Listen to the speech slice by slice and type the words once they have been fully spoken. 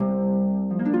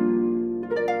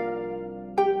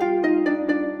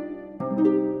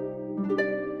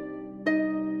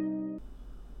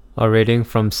A reading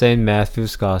from St.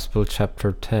 Matthew's Gospel,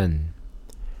 chapter 10.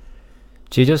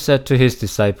 Jesus said to his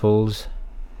disciples,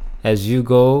 "As you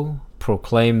go,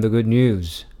 proclaim the good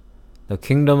news. The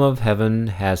kingdom of heaven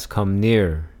has come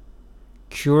near.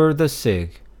 Cure the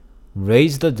sick,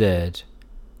 raise the dead,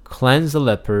 cleanse the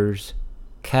lepers,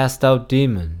 cast out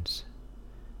demons.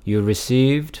 You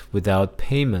received without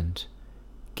payment.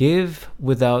 Give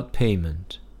without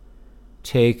payment.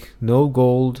 Take no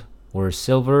gold or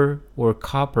silver or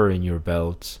copper in your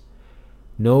belts,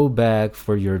 no bag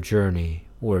for your journey,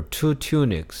 or 2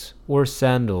 tunics, or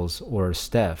sandals, or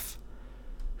staff,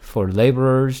 for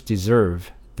laborers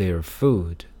deserve their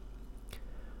food.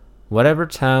 Whatever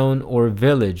town or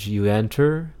village you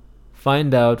enter,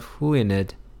 find out who in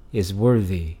it is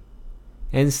worthy,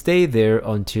 and stay there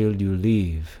until you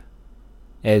leave.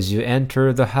 As you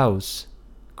enter the house,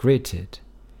 greet it.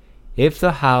 If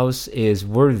the house is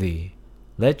worthy,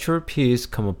 let your peace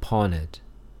come upon it.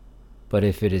 But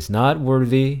if it is not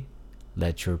worthy,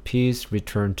 let your peace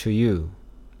return to you.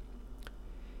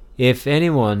 If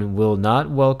anyone will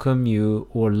not welcome you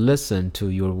or listen to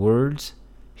your words,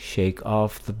 shake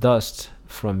off the dust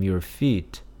from your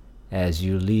feet as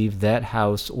you leave that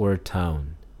house or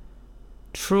town.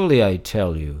 Truly I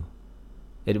tell you,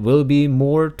 it will be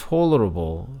more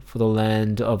tolerable for the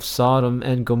land of Sodom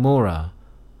and Gomorrah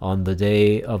on the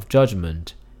day of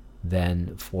judgment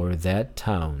than for that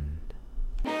town."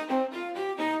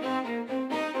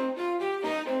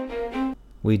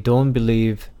 We don't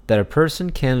believe that a person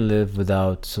can live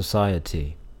without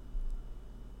society.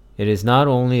 It is not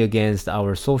only against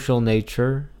our social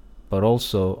nature, but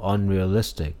also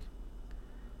unrealistic.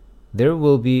 There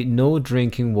will be no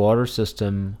drinking water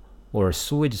system or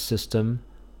sewage system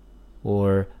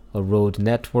or a road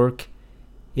network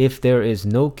if there is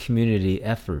no community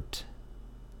effort.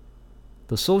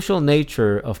 The social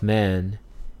nature of man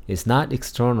is not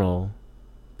external,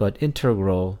 but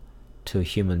integral to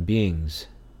human beings.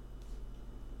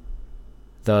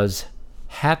 Thus,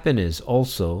 happiness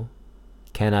also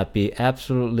cannot be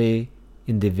absolutely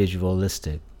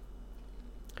individualistic.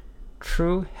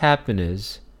 True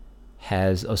happiness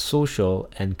has a social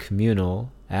and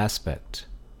communal aspect.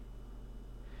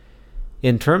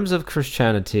 In terms of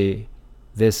Christianity,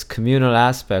 this communal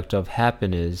aspect of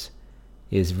happiness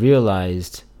is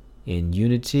realized in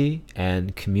unity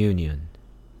and communion.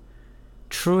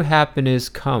 True happiness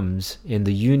comes in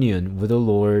the union with the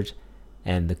Lord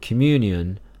and the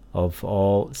communion of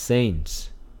all saints.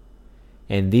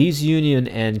 And these union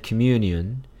and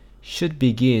communion should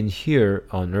begin here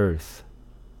on earth.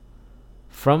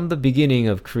 From the beginning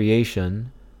of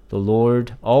creation, the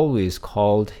Lord always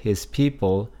called his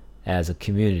people as a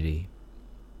community.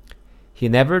 He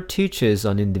never teaches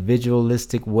an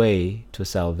individualistic way to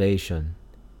salvation.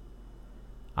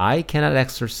 I cannot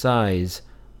exercise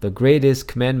the greatest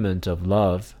commandment of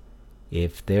love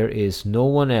if there is no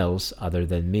one else other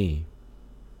than me.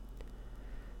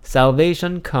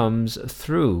 Salvation comes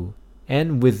through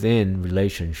and within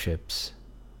relationships.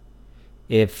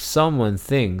 If someone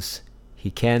thinks he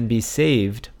can be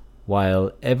saved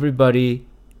while everybody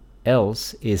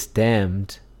else is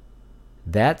damned,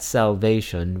 that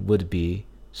salvation would be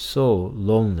so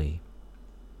lonely.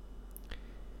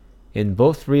 In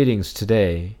both readings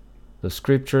today, the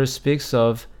scripture speaks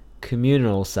of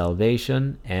communal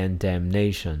salvation and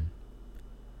damnation.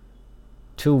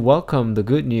 To welcome the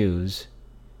good news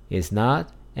is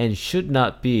not and should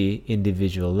not be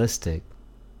individualistic.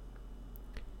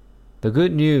 The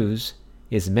good news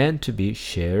is meant to be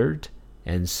shared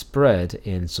and spread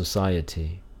in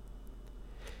society.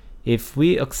 If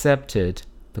we accepted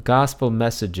the gospel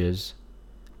messages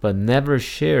but never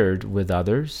shared with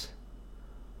others,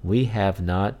 we have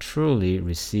not truly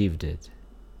received it.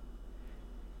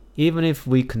 Even if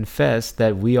we confess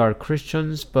that we are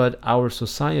Christians but our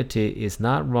society is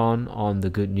not run on the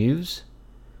good news,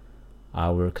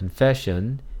 our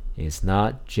confession is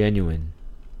not genuine.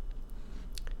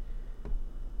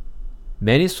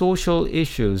 Many social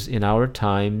issues in our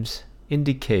times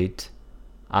indicate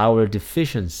our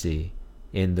deficiency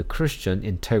in the Christian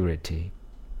integrity.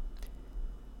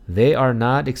 They are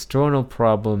not external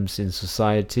problems in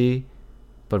society,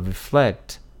 but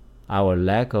reflect our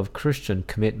lack of Christian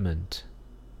commitment.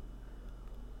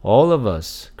 All of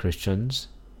us, Christians,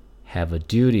 have a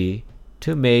duty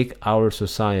to make our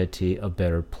society a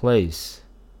better place.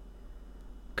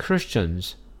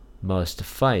 Christians must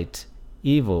fight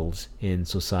evils in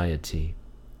society.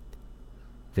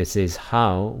 This is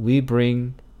how we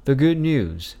bring the good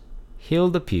news, heal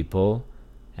the people,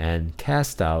 and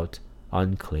cast out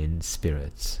unclean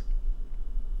spirits.